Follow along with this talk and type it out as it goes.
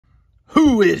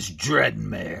Who is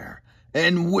Dreadmare?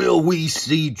 And will we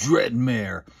see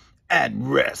Dreadmare at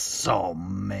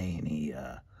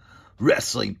WrestleMania?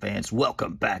 Wrestling fans,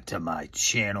 welcome back to my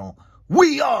channel.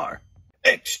 We are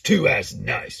X2 as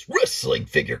Nice, wrestling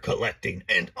figure collecting,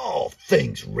 and all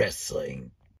things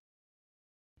wrestling.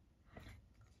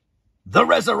 The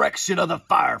resurrection of the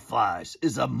Fireflies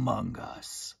is among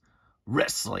us.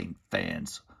 Wrestling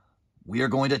fans, we are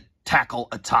going to tackle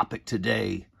a topic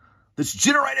today that's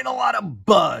generating a lot of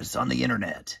buzz on the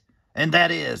internet. And that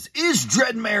is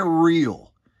Dreadmare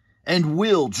real? And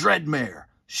will Dreadmare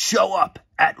show up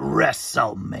at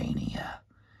WrestleMania?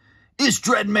 Is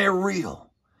Dreadmare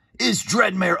real? Is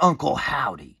Dreadmare Uncle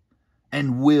Howdy?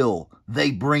 And will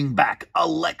they bring back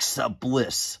Alexa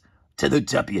Bliss to the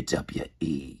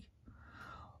WWE?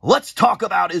 Let's talk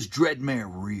about, is Dreadmare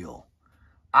real?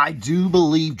 I do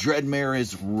believe Dreadmare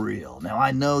is real. Now,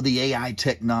 I know the AI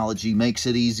technology makes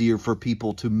it easier for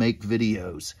people to make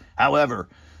videos. However,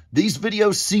 these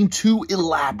videos seem too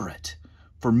elaborate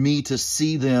for me to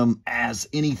see them as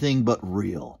anything but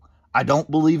real. I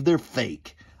don't believe they're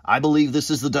fake. I believe this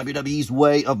is the WWE's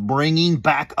way of bringing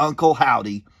back Uncle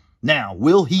Howdy. Now,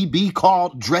 will he be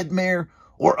called Dreadmare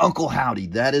or Uncle Howdy?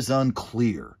 That is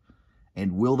unclear.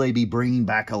 And will they be bringing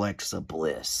back Alexa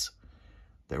Bliss?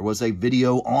 There was a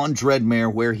video on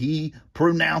Dreadmare where he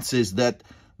pronounces that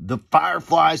the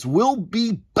Fireflies will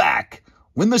be back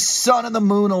when the sun and the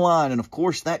moon align. And of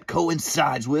course, that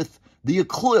coincides with the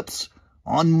eclipse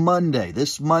on Monday,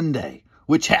 this Monday,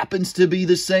 which happens to be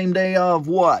the same day of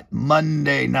what?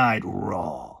 Monday Night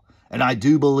Raw. And I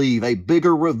do believe a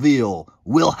bigger reveal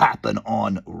will happen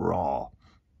on Raw.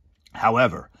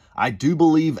 However, I do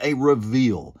believe a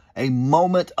reveal, a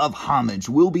moment of homage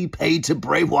will be paid to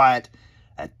Bray Wyatt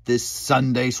at this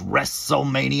Sunday's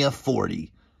WrestleMania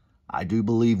 40. I do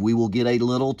believe we will get a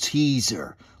little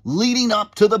teaser leading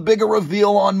up to the bigger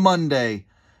reveal on Monday.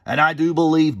 And I do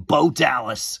believe Bo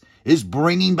Dallas is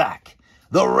bringing back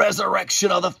the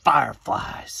resurrection of the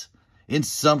Fireflies in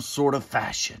some sort of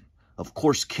fashion. Of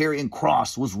course, Karrion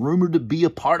Kross was rumored to be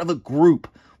a part of a group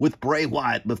with Bray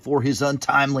Wyatt before his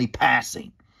untimely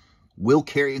passing. Will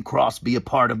Karrion Kross be a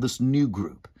part of this new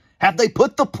group? Have they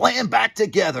put the plan back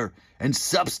together and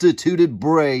substituted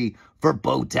Bray for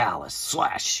Bo Dallas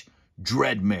 /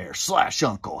 Dreadmare /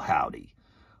 Uncle Howdy?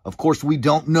 Of course, we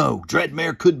don't know.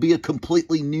 Dreadmare could be a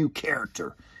completely new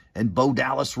character, and Bo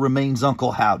Dallas remains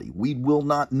Uncle Howdy. We will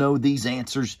not know these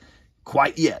answers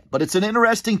quite yet, but it's an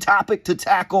interesting topic to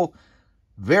tackle,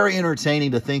 very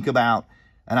entertaining to think about,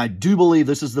 and I do believe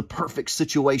this is the perfect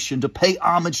situation to pay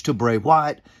homage to Bray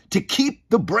Wyatt, to keep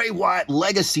the Bray Wyatt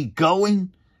legacy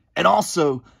going, and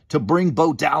also to bring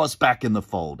Bo Dallas back in the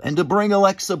fold, and to bring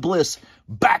Alexa Bliss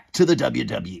back to the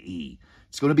WWE.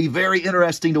 It's going to be very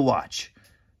interesting to watch.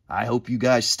 I hope you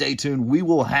guys stay tuned. We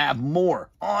will have more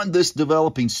on this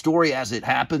developing story as it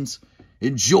happens.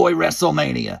 Enjoy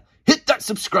WrestleMania. Hit that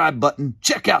subscribe button.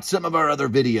 Check out some of our other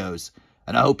videos.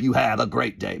 And I hope you have a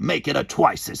great day. Make it a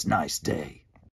twice as nice day.